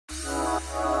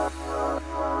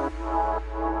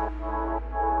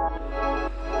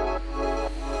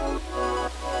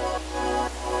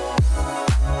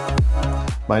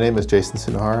My name is Jason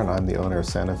Sunahara and I'm the owner of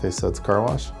Santa Fe Suds Car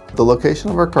Wash. The location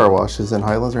of our car wash is in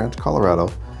Highlands Ranch, Colorado.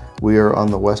 We are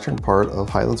on the western part of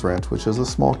Highlands Ranch, which is a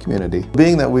small community.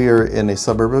 Being that we are in a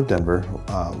suburb of Denver,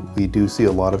 we do see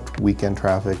a lot of weekend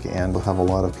traffic and we'll have a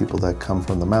lot of people that come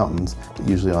from the mountains,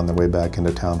 usually on their way back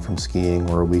into town from skiing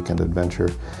or a weekend adventure.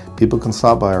 People can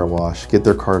stop by our wash, get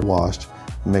their car washed,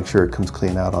 and make sure it comes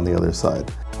clean out on the other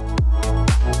side.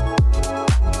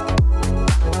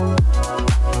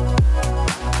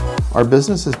 Our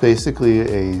business is basically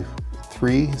a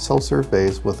 3 self-serve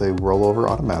bays with a rollover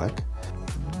automatic.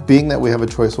 Being that we have a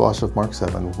ChoiceWash of Mark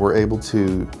VII, we're able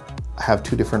to have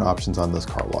 2 different options on this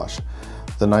car wash.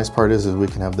 The nice part is we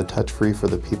can have the touch-free for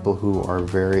the people who are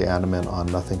very adamant on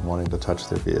nothing wanting to touch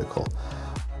their vehicle.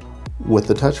 With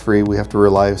the touch-free, we have to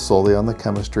rely solely on the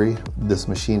chemistry. This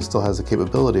machine still has the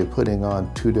capability of putting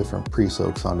on 2 different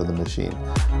pre-soaks onto the machine.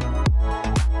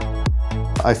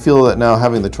 I feel that now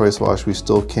having the ChoiceWash, we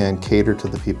still can cater to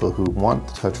the people who want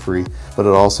the touch-free, but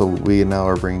we now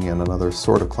are bringing in another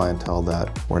sort of clientele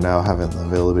that we're now having the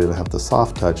availability to have the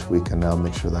soft touch. We can now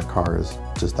make sure that car is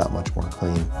just that much more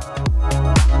clean.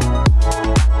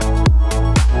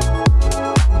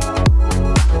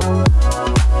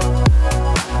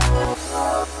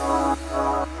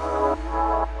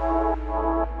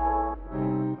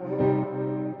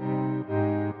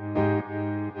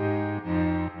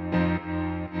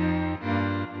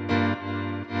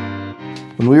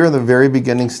 When we were in the very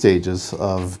beginning stages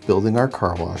of building our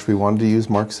car wash, we wanted to use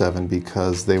Mark VII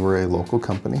because they were a local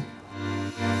company.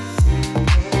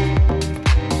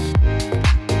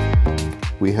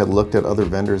 We had looked at other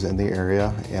vendors in the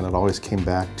area and it always came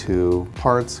back to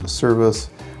parts,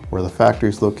 service, where the factory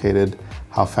is located,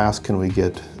 how fast can we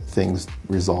get things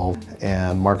resolved,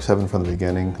 and Mark VII from the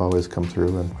beginning always come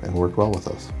through and worked well with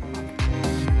us.